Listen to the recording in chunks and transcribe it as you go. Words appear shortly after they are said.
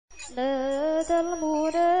نادى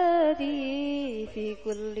المنادي في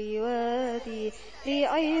كل وادي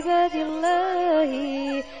لعباد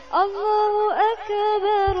الله الله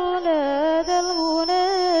أكبر نادى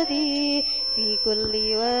المنادي في كل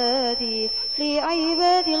وادي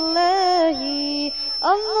لعباد الله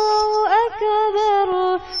الله أكبر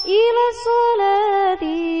إلى الصلاة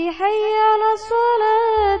حي على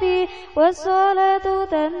الصلاة والصلاة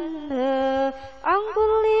تنهى عن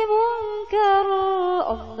كل منكر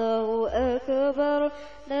الله أكبر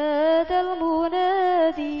نادى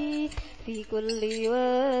المنادي في كل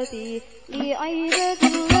وادي لعباد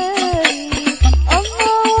الله